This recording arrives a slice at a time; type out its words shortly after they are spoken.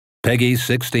Peggy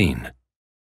 16.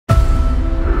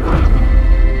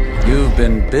 You've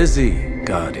been busy,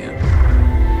 Guardian.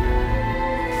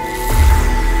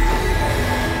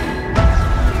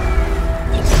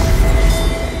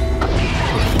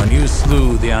 When you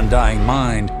slew the Undying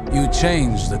Mind, you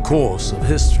changed the course of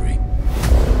history.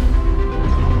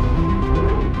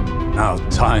 Now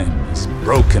time is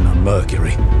broken on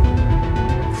Mercury,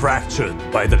 fractured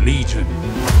by the Legion.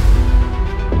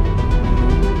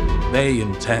 They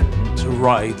intend to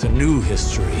write a new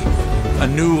history, a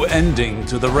new ending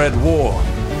to the Red War.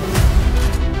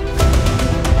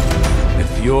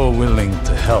 If you're willing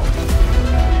to help,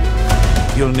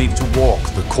 you'll need to walk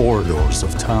the corridors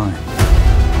of time.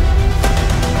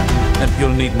 And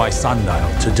you'll need my sundial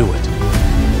to do it.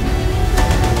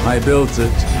 I built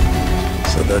it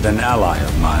so that an ally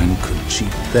of mine could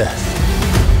cheat death.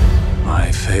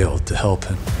 I failed to help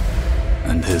him,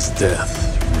 and his death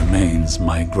remains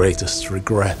my greatest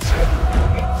regret.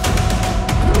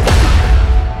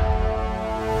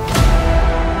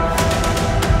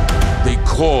 They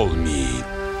call me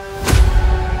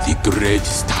the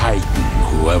greatest Titan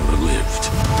who ever lived.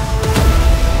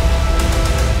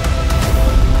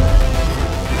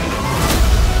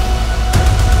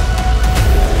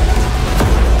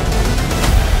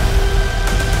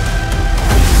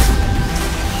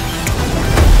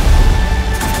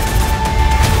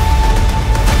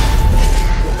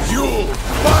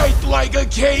 Like a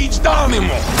caged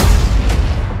animal!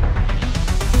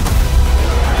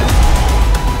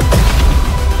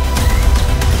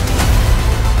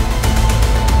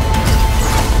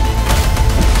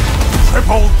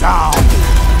 Triple down!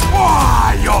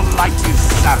 Ah, your light is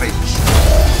savage!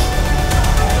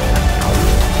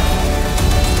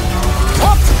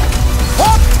 What?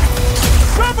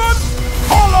 Seven!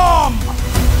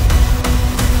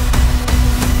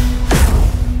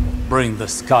 Bring the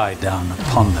sky down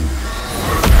upon them.